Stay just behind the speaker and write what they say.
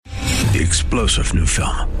The explosive new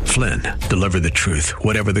film, Flynn, deliver the truth,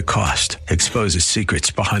 whatever the cost, exposes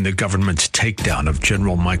secrets behind the government's takedown of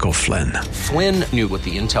General Michael Flynn. Flynn knew what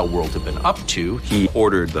the intel world had been up to. He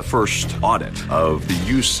ordered the first audit of the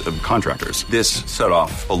use of contractors. This set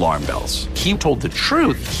off alarm bells. He told the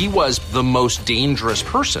truth. He was the most dangerous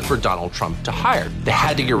person for Donald Trump to hire. They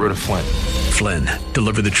had to get rid of Flynn. Flynn,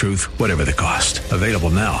 deliver the truth, whatever the cost. Available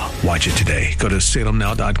now. Watch it today. Go to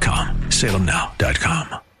salemnow.com.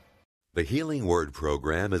 salemnow.com. The Healing Word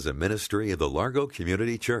program is a ministry of the Largo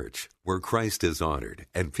Community Church, where Christ is honored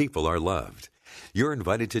and people are loved. You're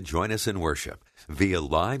invited to join us in worship via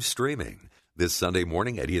live streaming this Sunday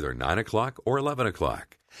morning at either 9 o'clock or 11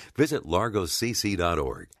 o'clock. Visit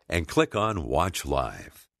largocc.org and click on Watch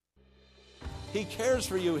Live. He cares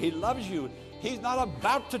for you. He loves you. He's not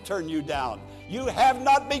about to turn you down. You have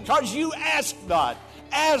not because you ask not.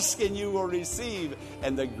 Ask and you will receive,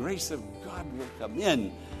 and the grace of God will come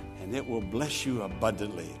in, and it will bless you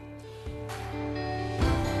abundantly.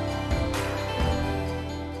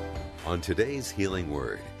 On today's Healing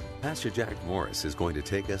Word, Pastor Jack Morris is going to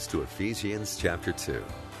take us to Ephesians chapter 2,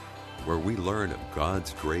 where we learn of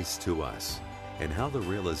God's grace to us and how the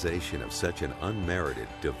realization of such an unmerited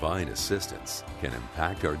divine assistance can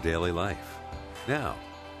impact our daily life. Now,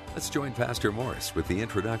 let's join Pastor Morris with the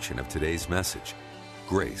introduction of today's message,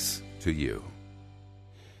 Grace to You.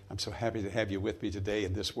 I'm so happy to have you with me today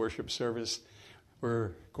in this worship service.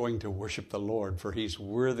 We're going to worship the Lord, for He's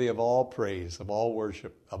worthy of all praise, of all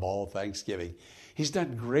worship, of all thanksgiving. He's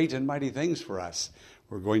done great and mighty things for us.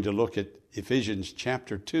 We're going to look at Ephesians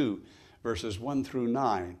chapter 2, verses 1 through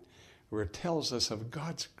 9, where it tells us of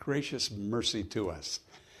God's gracious mercy to us.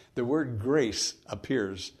 The word grace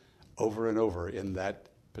appears over and over in that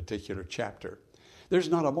particular chapter. There's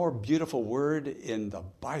not a more beautiful word in the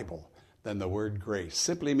Bible than the word grace,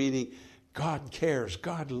 simply meaning God cares,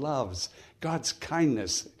 God loves, God's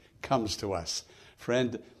kindness comes to us.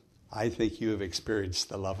 Friend, I think you have experienced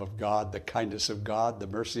the love of God, the kindness of God, the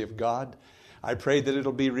mercy of God. I pray that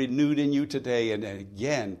it'll be renewed in you today, and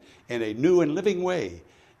again, in a new and living way,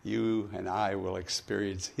 you and I will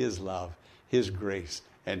experience His love, His grace,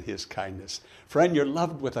 and His kindness. Friend, you're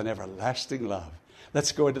loved with an everlasting love.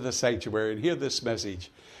 Let's go into the sanctuary and hear this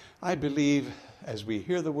message. I believe as we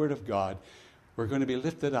hear the word of God, we're going to be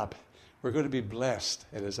lifted up. We're going to be blessed,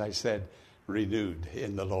 and as I said, renewed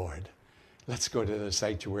in the Lord. Let's go to the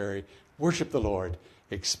sanctuary, worship the Lord,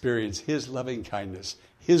 experience His loving kindness,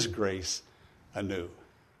 His grace anew.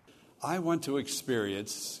 I want to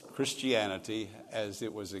experience Christianity as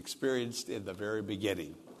it was experienced in the very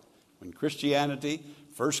beginning. When Christianity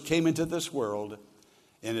first came into this world,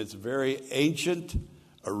 in its very ancient,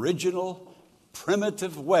 original,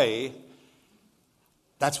 primitive way,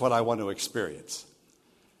 that's what I want to experience.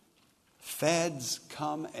 Fads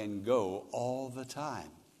come and go all the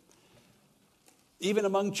time. Even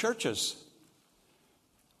among churches.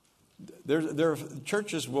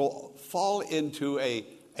 Churches will fall into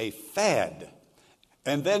a fad.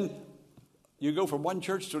 And then you go from one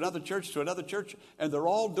church to another church to another church, and they're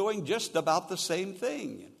all doing just about the same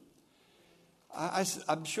thing.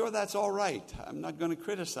 I'm sure that's all right. I'm not going to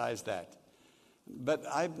criticize that. But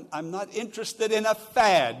I'm not interested in a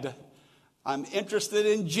fad. I'm interested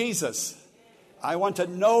in Jesus. I want to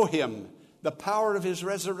know Him, the power of His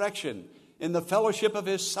resurrection, in the fellowship of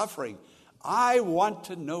His suffering. I want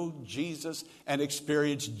to know Jesus and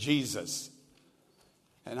experience Jesus.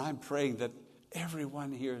 And I'm praying that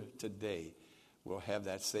everyone here today will have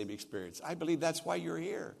that same experience. I believe that's why you're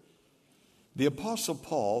here. The Apostle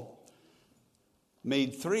Paul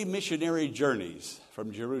made 3 missionary journeys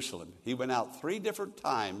from Jerusalem. He went out 3 different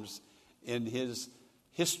times in his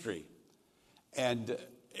history. And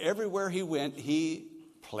everywhere he went, he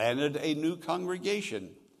planted a new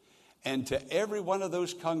congregation. And to every one of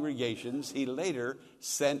those congregations, he later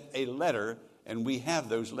sent a letter, and we have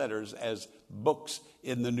those letters as books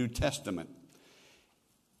in the New Testament.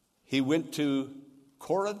 He went to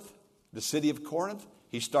Corinth, the city of Corinth.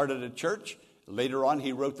 He started a church. Later on,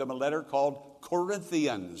 he wrote them a letter called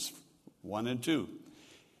Corinthians 1 and 2.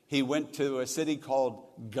 He went to a city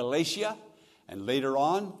called Galatia, and later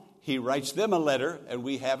on, he writes them a letter, and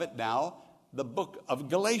we have it now, the book of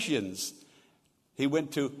Galatians. He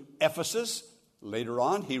went to Ephesus. Later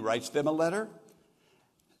on, he writes them a letter.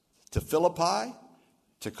 To Philippi,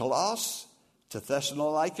 to Colossus, to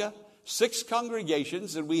Thessalonica, 6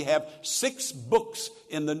 congregations, and we have 6 books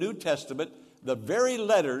in the New Testament, the very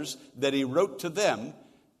letters that he wrote to them.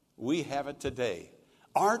 We have it today.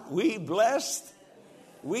 Aren't we blessed?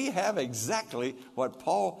 We have exactly what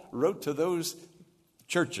Paul wrote to those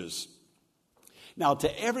churches. Now,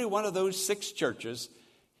 to every one of those 6 churches,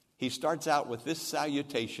 he starts out with this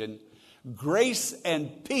salutation: grace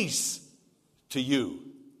and peace to you.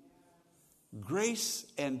 Grace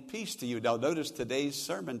and peace to you. Now notice today's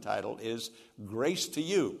sermon title is Grace to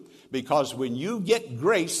You, because when you get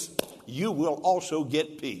grace, you will also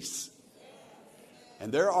get peace.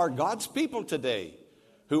 And there are God's people today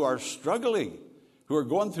who are struggling, who are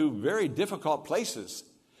going through very difficult places.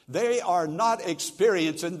 They are not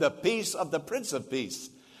experiencing the peace of the Prince of Peace.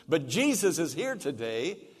 But Jesus is here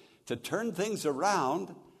today to turn things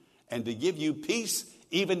around and to give you peace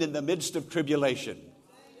even in the midst of tribulation.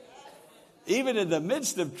 Even in the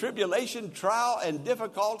midst of tribulation, trial, and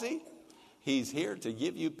difficulty, he's here to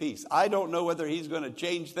give you peace. I don't know whether he's going to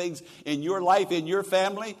change things in your life, in your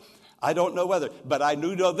family. I don't know whether. But I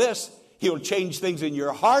do know this: he'll change things in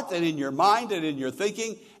your heart and in your mind and in your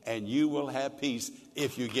thinking, and you will have peace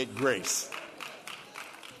if you get grace.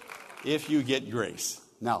 If you get grace.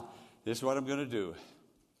 Now, this is what I'm going to do.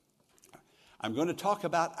 I'm going to talk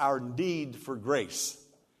about our need for grace.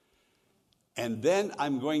 And then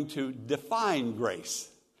I'm going to define grace.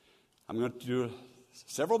 I'm going to do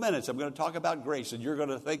several minutes. I'm going to talk about grace. And you're going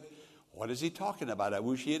to think, what is he talking about? I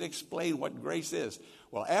wish he had explained what grace is.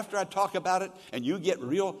 Well, after I talk about it and you get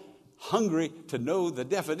real hungry to know the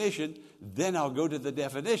definition, then I'll go to the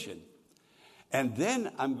definition. And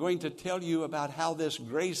then I'm going to tell you about how this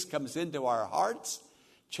grace comes into our hearts,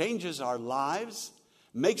 changes our lives,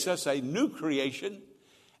 makes us a new creation.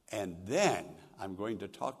 And then I'm going to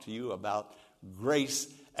talk to you about grace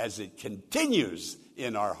as it continues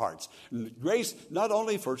in our hearts. Grace not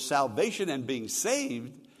only for salvation and being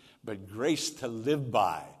saved, but grace to live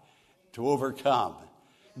by, to overcome.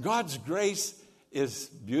 God's grace is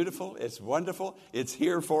beautiful. It's wonderful. It's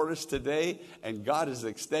here for us today, and God is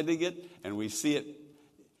extending it, and we see it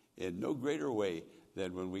in no greater way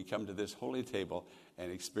than when we come to this holy table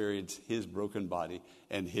and experience his broken body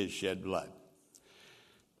and his shed blood.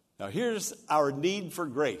 Now, here's our need for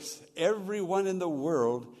grace. Everyone in the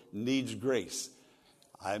world needs grace.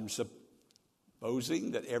 I'm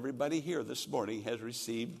supposing that everybody here this morning has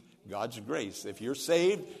received God's grace. If you're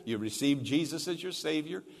saved, you received Jesus as your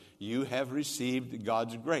Savior, you have received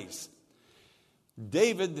God's grace.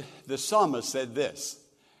 David, the psalmist, said this,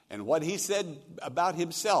 and what he said about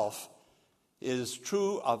himself is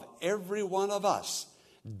true of every one of us.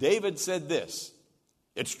 David said this.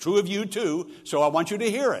 It's true of you too, so I want you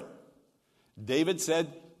to hear it. David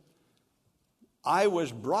said, I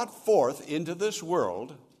was brought forth into this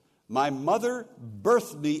world. My mother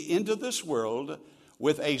birthed me into this world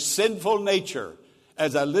with a sinful nature.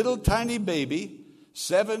 As a little tiny baby,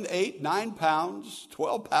 7, 8, 9 pounds,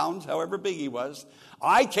 12 pounds, however big he was,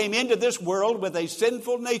 I came into this world with a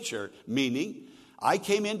sinful nature, meaning I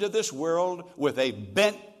came into this world with a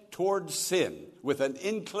bent toward sin, with an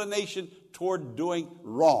inclination toward doing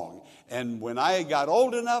wrong. And when I got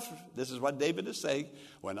old enough, this is what David is saying,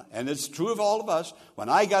 and it's true of all of us, when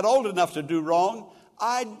I got old enough to do wrong,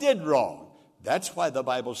 I did wrong. That's why the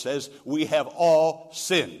Bible says we have all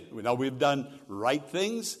sinned. Now, we've done right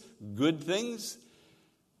things, good things,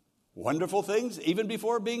 wonderful things, even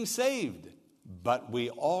before being saved. But we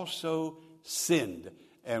also sinned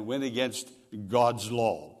and went against God's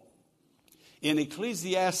law. In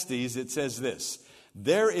Ecclesiastes, it says this,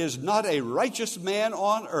 there is not a righteous man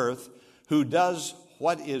on earth who does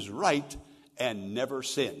what is right and never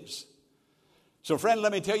sins. So, friend,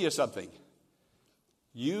 let me tell you something.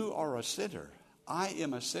 You are a sinner. I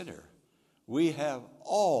am a sinner. We have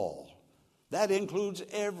all. That includes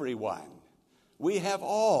everyone. We have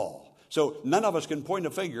all. So none of us can point a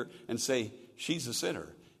finger and say, she's a sinner.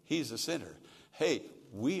 He's a sinner. Hey,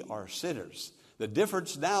 we are sinners. The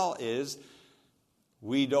difference now is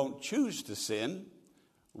we don't choose to sin.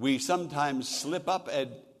 We sometimes slip up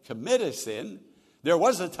and commit a sin. There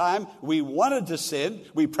was a time we wanted to sin.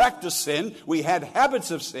 We practiced sin. We had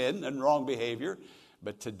habits of sin and wrong behavior.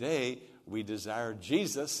 But today we desire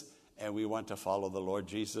Jesus and we want to follow the Lord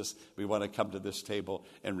Jesus. We want to come to this table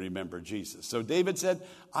and remember Jesus. So David said,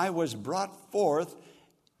 I was brought forth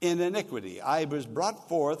in iniquity. I was brought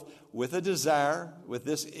forth with a desire, with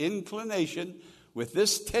this inclination, with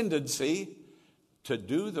this tendency to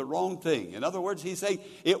do the wrong thing. In other words, he's saying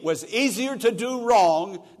it was easier to do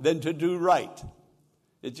wrong than to do right.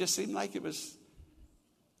 It just seemed like it was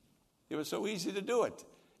so easy to do it.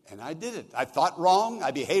 And I did it. I thought wrong.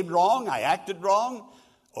 I behaved wrong. I acted wrong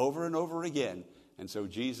over and over again. And so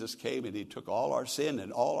Jesus came and he took all our sin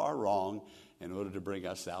and all our wrong in order to bring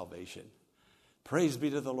us salvation. Praise be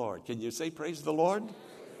to the Lord. Can you say praise the Lord? Praise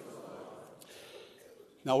the Lord.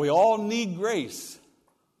 Now we all need grace.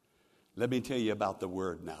 Let me tell you about the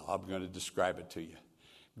word now. I'm going to describe it to you.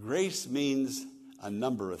 Grace means a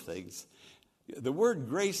number of things. The word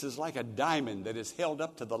grace is like a diamond that is held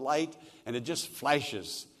up to the light and it just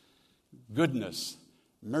flashes. Goodness,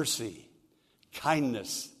 mercy,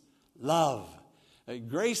 kindness, love.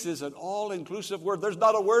 Grace is an all-inclusive word. There's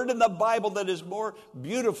not a word in the Bible that is more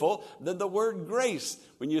beautiful than the word grace.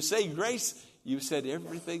 When you say grace, you've said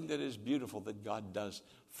everything that is beautiful that God does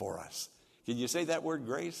for us. Can you say that word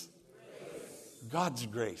grace? Grace. God's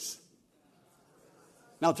grace.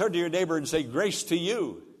 Now turn to your neighbor and say, grace to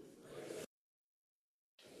you.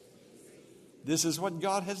 This is what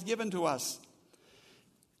God has given to us.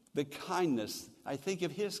 The kindness. I think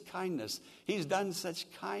of His kindness. He's done such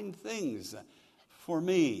kind things for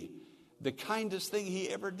me. The kindest thing He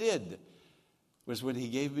ever did was when He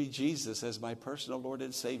gave me Jesus as my personal Lord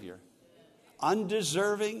and Savior.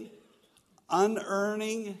 Undeserving,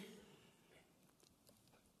 unearning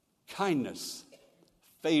kindness,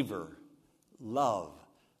 favor, love.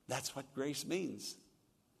 That's what grace means.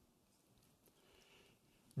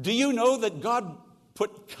 Do you know that God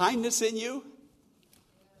put kindness in you?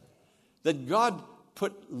 That God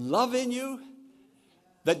put love in you?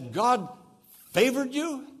 That God favored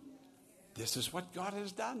you? This is what God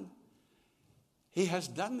has done. He has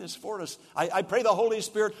done this for us. I pray the Holy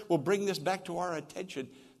Spirit will bring this back to our attention,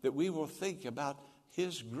 that we will think about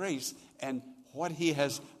His grace and what He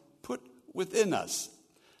has put within us.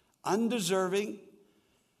 Undeserving,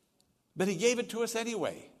 but He gave it to us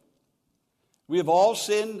anyway. We have all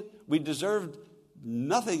sinned. We deserved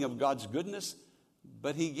nothing of God's goodness,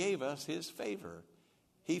 but He gave us His favor.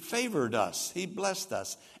 He favored us. He blessed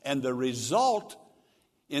us. And the result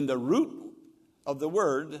in the root of the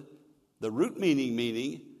word, the root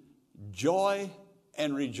meaning joy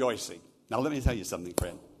and rejoicing. Now let me tell you something,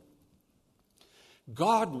 friend.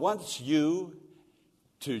 God wants you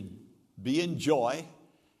to be in joy,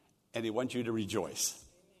 and He wants you to rejoice.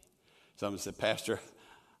 Someone said, Pastor,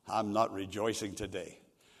 I'm not rejoicing today.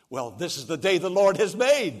 Well, this is the day the Lord has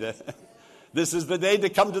made. This is the day to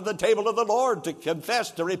come to the table of the Lord, to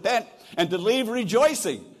confess, to repent, and to leave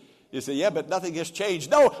rejoicing. You say, yeah, but nothing has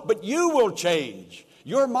changed. No, but you will change.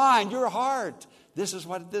 Your mind, your heart. This is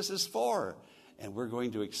what this is for. And we're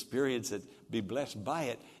going to experience it, be blessed by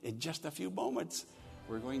it in just a few moments.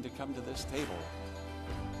 We're going to come to this table.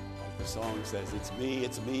 Like the song says, it's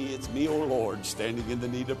me, O Lord, standing in the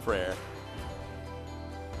need of prayer.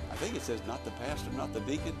 I think it says not the pastor, not the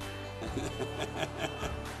deacon.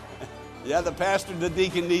 Yeah, the pastor and the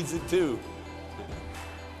deacon needs it too.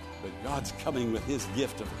 But God's coming with His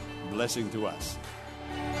gift of blessing to us.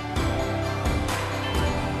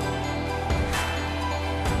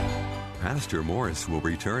 Pastor Morris will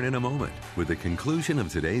return in a moment with the conclusion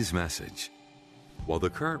of today's message. While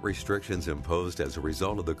the current restrictions imposed as a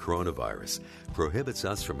result of the coronavirus prohibits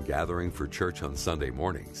us from gathering for church on Sunday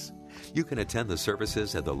mornings, you can attend the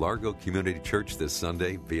services at the Largo Community Church this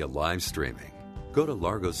Sunday via live streaming. Go to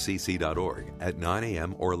largocc.org at 9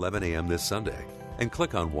 a.m. or 11 a.m. this Sunday and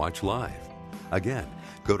click on Watch Live. Again,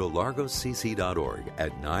 go to largocc.org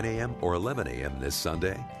at 9 a.m. or 11 a.m. this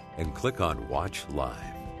Sunday and click on Watch Live.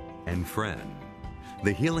 And friend,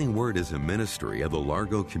 the Healing Word is a ministry of the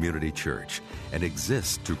Largo Community Church and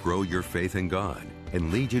exists to grow your faith in God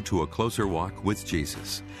and lead you to a closer walk with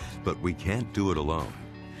Jesus. But we can't do it alone.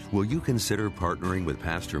 Will you consider partnering with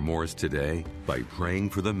Pastor Morris today by praying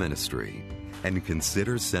for the ministry? And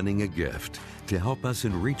consider sending a gift to help us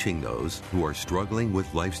in reaching those who are struggling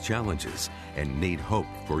with life's challenges and need hope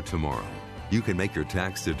for tomorrow. You can make your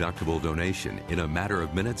tax-deductible donation in a matter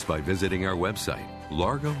of minutes by visiting our website,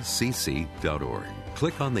 largocc.org.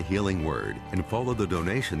 Click on the Healing Word and follow the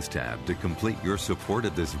Donations tab to complete your support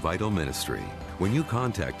of this vital ministry. When you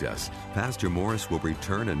contact us, Pastor Morris will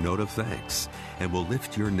return a note of thanks and will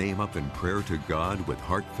lift your name up in prayer to God with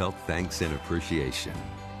heartfelt thanks and appreciation.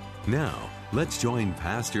 Now, let's join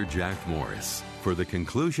Pastor Jack Morris for the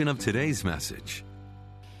conclusion of today's message.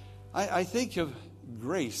 I think of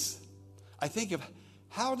grace. I think of,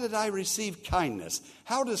 how did I receive kindness?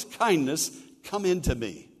 How does kindness come into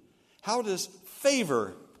me? How does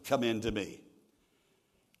favor come into me?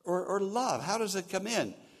 Or love, how does it come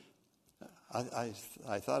in? I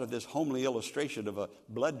thought of this homely illustration of a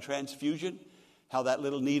blood transfusion, how that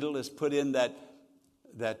little needle is put in that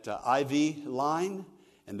IV line,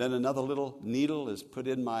 and then another little needle is put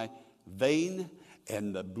in my vein,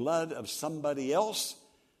 and the blood of somebody else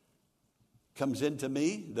comes into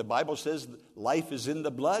me. The Bible says life is in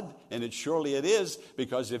the blood, and surely it is,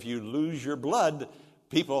 because if you lose your blood,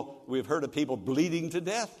 we've heard of people bleeding to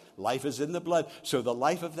death. Life is in the blood. So the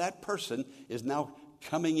life of that person is now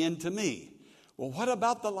coming into me. Well, what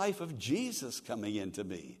about the life of Jesus coming into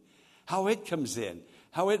me? How it comes in?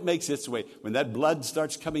 how it makes its way. When that blood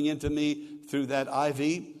starts coming into me through that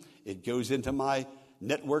IV, it goes into my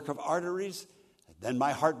network of arteries. Then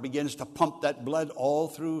my heart begins to pump that blood all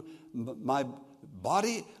through my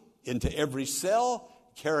body into every cell,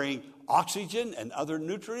 carrying oxygen and other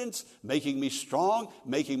nutrients, making me strong,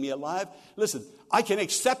 making me alive. Listen, I can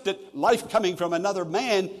accept it, life coming from another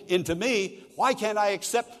man into me. Why can't I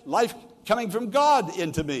accept life coming from God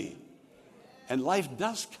into me? And life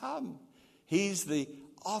does come. He's the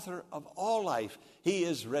author of all life. He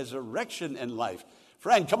is resurrection and life.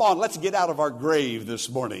 Friend, come on, let's get out of our grave this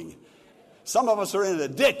morning. Some of us are in a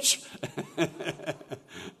ditch.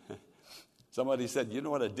 Somebody said, you know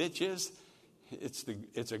what a ditch is?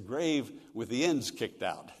 It's a grave with the ends kicked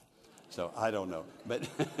out. So I don't know. But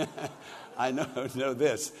I know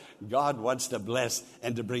this. God wants to bless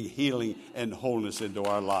and to bring healing and wholeness into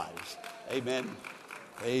our lives. Amen.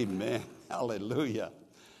 Amen. Hallelujah.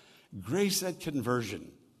 Grace at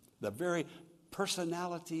conversion. The very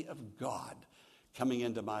personality of God coming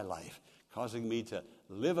into my life, causing me to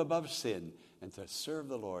live above sin and to serve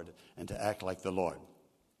the Lord and to act like the Lord.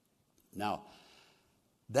 Now,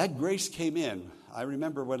 that grace came in. I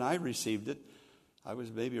remember when I received it, I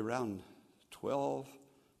was maybe around 12,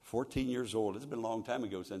 14 years old. It's been a long time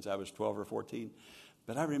ago since I was 12 or 14.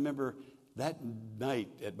 But I remember that night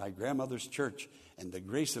at my grandmother's church, and the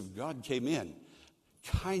grace of God came in.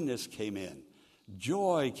 Kindness came in.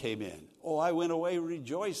 Joy came in. Oh, I went away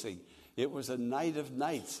rejoicing. It was a night of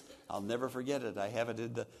nights. I'll never forget it. I have it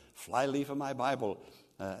in the flyleaf of my Bible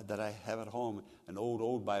that I have at home, an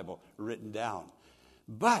old Bible written down.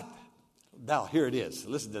 But, now here it is.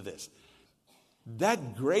 Listen to this.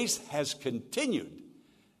 That grace has continued.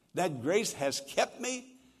 That grace has kept me.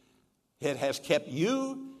 It has kept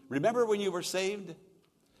you. Remember when you were saved?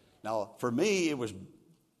 Now, for me, it was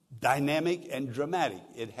dynamic and dramatic.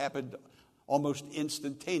 It happened almost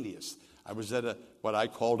instantaneous. I was at what I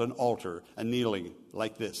called an altar, a kneeling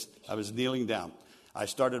like this. I was kneeling down. I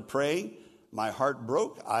started praying. My heart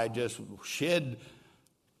broke. I just shed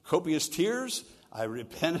copious tears. I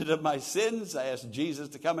repented of my sins. I asked Jesus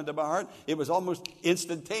to come into my heart. It was almost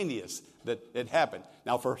instantaneous that it happened.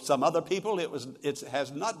 Now, for some other people, it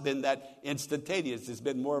has not been that instantaneous. It's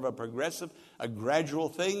been more of a progressive, a gradual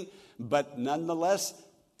thing, but nonetheless,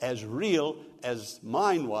 as real as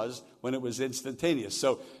mine was when it was instantaneous.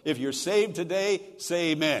 So if you're saved today,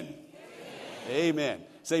 say amen. Amen. Amen.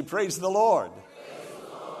 Say praise the Lord.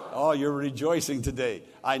 Oh, you're rejoicing today.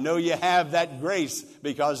 I know you have that grace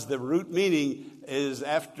because the root meaning is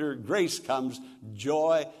after grace comes,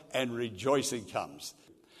 joy and rejoicing comes.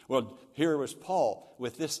 Well, here was Paul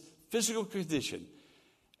with this physical condition,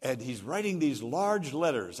 and he's writing these large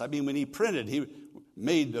letters. I mean, when he printed, he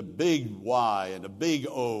made a big Y and a big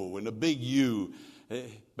O and a big U.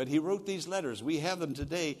 But he wrote these letters. We have them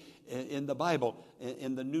today in the Bible,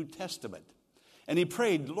 in the New Testament. And he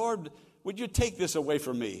prayed, Lord, would you take this away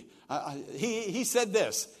from me? He said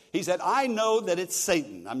this. He said, I know that it's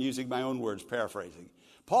Satan. I'm using my own words, paraphrasing.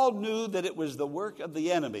 Paul knew that it was the work of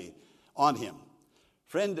the enemy on him.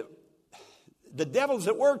 Friend, the devil's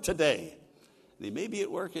at work today. He may be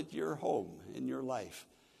at work at your home, in your life,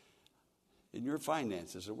 in your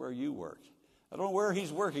finances, or where you work. I don't know where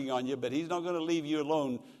he's working on you, but he's not going to leave you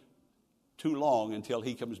alone too long until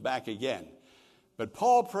he comes back again. But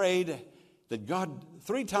Paul prayed that God,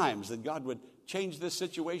 3 times, that God would change this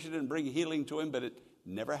situation and bring healing to him, but it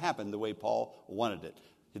never happened the way Paul wanted it.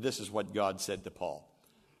 This is what God said to Paul.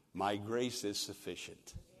 My grace is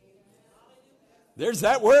sufficient. There's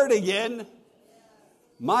that word again.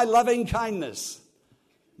 My loving kindness,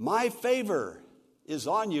 my favor is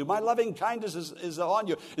on you. My loving kindness is on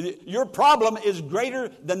you. Your problem is greater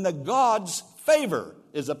than the God's favor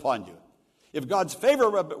is upon you. If God's favor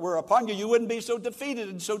were upon you, you wouldn't be so defeated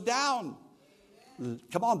and so down.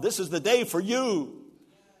 Come on, this is the day for you.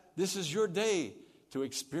 This is your day to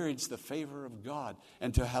experience the favor of God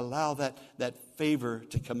and to allow that favor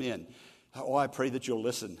to come in. Oh, I pray that you'll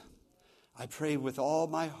listen. I pray with all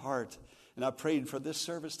my heart, and I prayed for this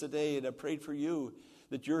service today, and I prayed for you,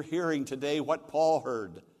 that you're hearing today what Paul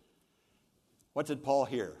heard. What did Paul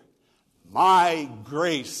hear? My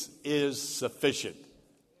grace is sufficient.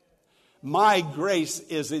 My grace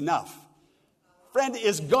is enough. Friend,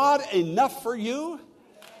 is God enough for you?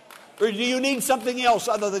 Or do you need something else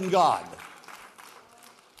other than God?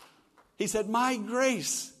 He said, my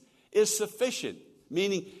grace is sufficient,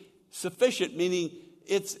 meaning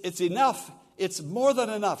it's enough. It's more than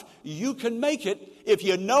enough. You can make it if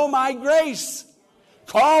you know my grace.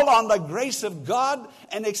 Call on the grace of God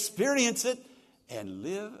and experience it and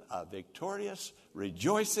live a victorious,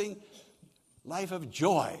 rejoicing life of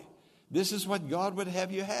joy This is what God would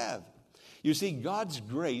have you have. You see, God's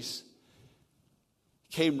grace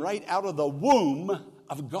came right out of the womb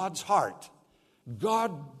of God's heart.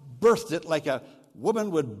 God birthed it like a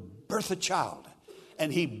woman would birth a child.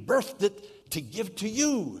 And he birthed it to give to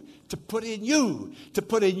you, to put in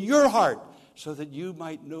your heart, so that you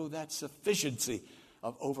might know that sufficiency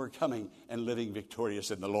of overcoming and living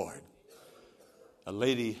victorious in the Lord. A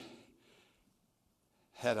lady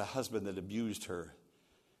had a husband that abused her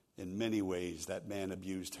in many ways. That man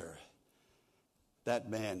abused her. That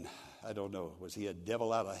man, I don't know, was he a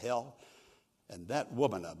devil out of hell? And that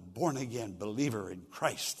woman, a born-again believer in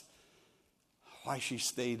Christ, why she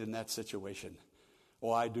stayed in that situation?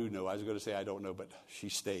 Oh, I do know. I was going to say I don't know, but she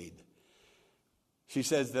stayed. She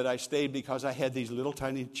says that I stayed because I had these little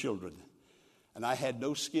tiny children, and I had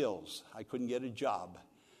no skills. I couldn't get a job.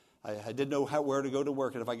 I didn't know where to go to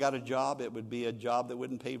work, and if I got a job, it would be a job that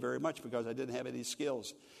wouldn't pay very much because I didn't have any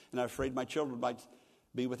skills. And I was afraid my children might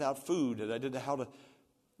be without food, and I didn't know how to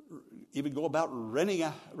even go about renting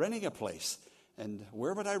a place. And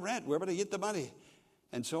where would I rent? Where would I get the money?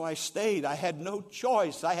 And so I stayed. I had no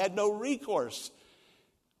choice. I had no recourse.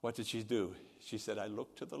 What did she do? She said, I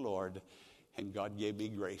looked to the Lord, and God gave me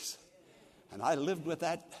grace. And I lived with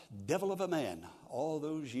that devil of a man all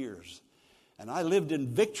those years. And I lived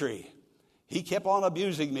in victory. He kept on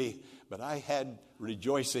abusing me, but I had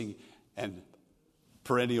rejoicing and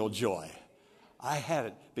perennial joy. I had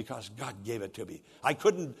it because God gave it to me. I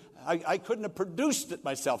couldn't have produced it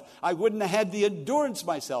myself. I wouldn't have had the endurance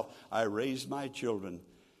myself. I raised my children.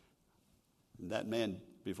 And that man,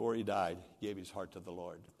 before he died, gave his heart to the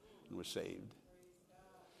Lord and was saved.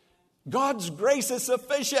 God's grace is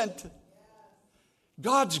sufficient.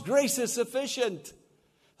 God's grace is sufficient.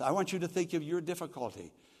 I want you to think of your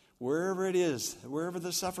difficulty. Wherever it is, wherever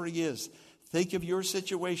the suffering is, think of your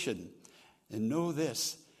situation and know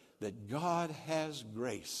this, that God has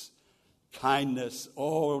grace, kindness.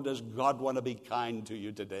 Oh, does God want to be kind to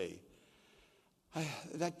you today?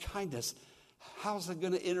 That kindness, how's it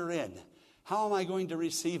going to enter in? How am I going to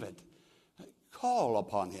receive it? Call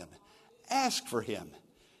upon him. Ask for him.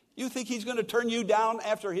 You think he's going to turn you down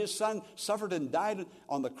after his son suffered and died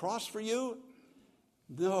on the cross for you?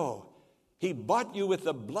 No. He bought you with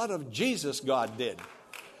the blood of Jesus, God did.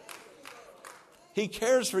 He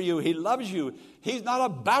cares for you. He loves you. He's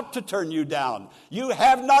not about to turn you down. You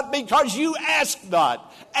have not because you ask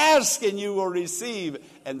not. Ask and you will receive.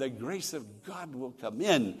 And the grace of God will come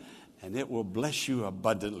in and it will bless you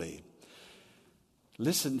abundantly.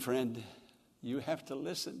 Listen, friend. You have to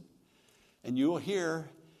listen. And you will hear,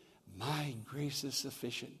 my grace is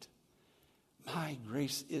sufficient. My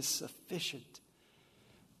grace is sufficient.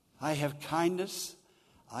 I have kindness.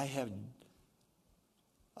 I have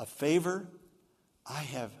a favor. I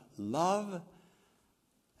have love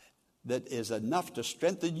that is enough to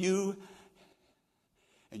strengthen you.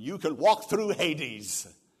 And you can walk through Hades.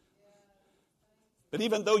 But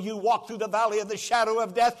even though you walk through the valley of the shadow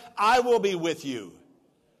of death, I will be with you.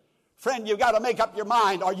 Friend, you've got to make up your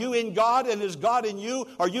mind. Are you in God and is God in you?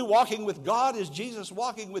 Are you walking with God? Is Jesus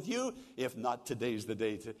walking with you? If not, today's the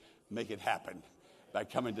day to make it happen by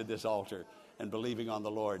coming to this altar and believing on the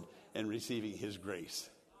Lord and receiving his grace.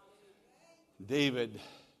 David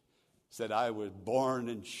said, I was born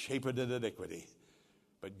and shapen in iniquity,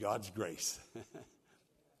 but God's grace.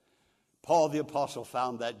 Paul the apostle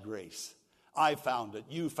found that grace. I found it.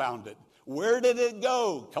 You found it. Where did it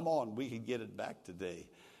go? Come on, we can get it back today.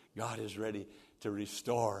 God is ready to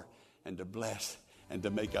restore and to bless and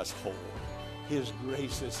to make us whole. His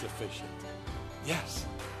grace is sufficient. Yes,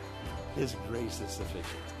 his grace is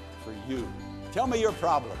sufficient for you. Tell me your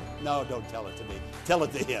problem. No, don't tell it to me. Tell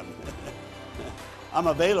it to him. I'm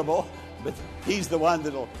available, but he's the one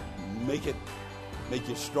that'll make you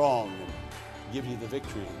strong and give you the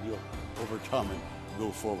victory, and you'll overcome and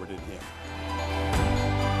go forward in him.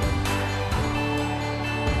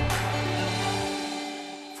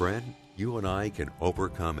 Friend, you and I can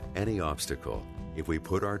overcome any obstacle if we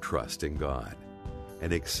put our trust in God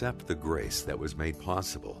and accept the grace that was made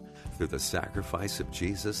possible through the sacrifice of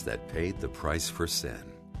Jesus that paid the price for sin.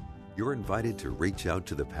 You're invited to reach out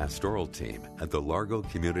to the pastoral team at the Largo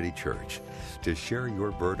Community Church to share your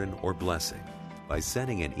burden or blessing by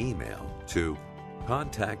sending an email to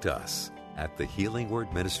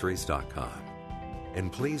contactus@thehealingwordministries.com. And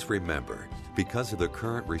please remember, because of the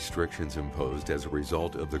current restrictions imposed as a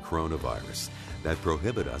result of the coronavirus that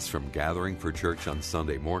prohibit us from gathering for church on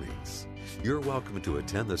Sunday mornings, you're welcome to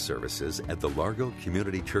attend the services at the Largo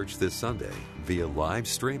Community Church this Sunday via live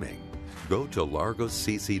streaming. Go to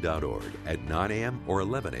largocc.org at 9 a.m. or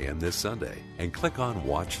 11 a.m. this Sunday and click on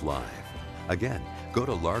Watch Live. Again, Go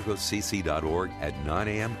to largocc.org at 9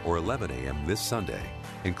 a.m. or 11 a.m. this Sunday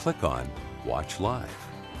and click on Watch Live.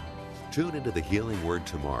 Tune into the Healing Word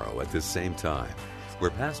tomorrow at this same time,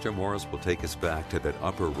 where Pastor Morris will take us back to that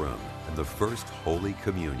upper room and the first Holy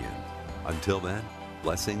Communion. Until then,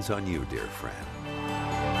 blessings on you, dear friend.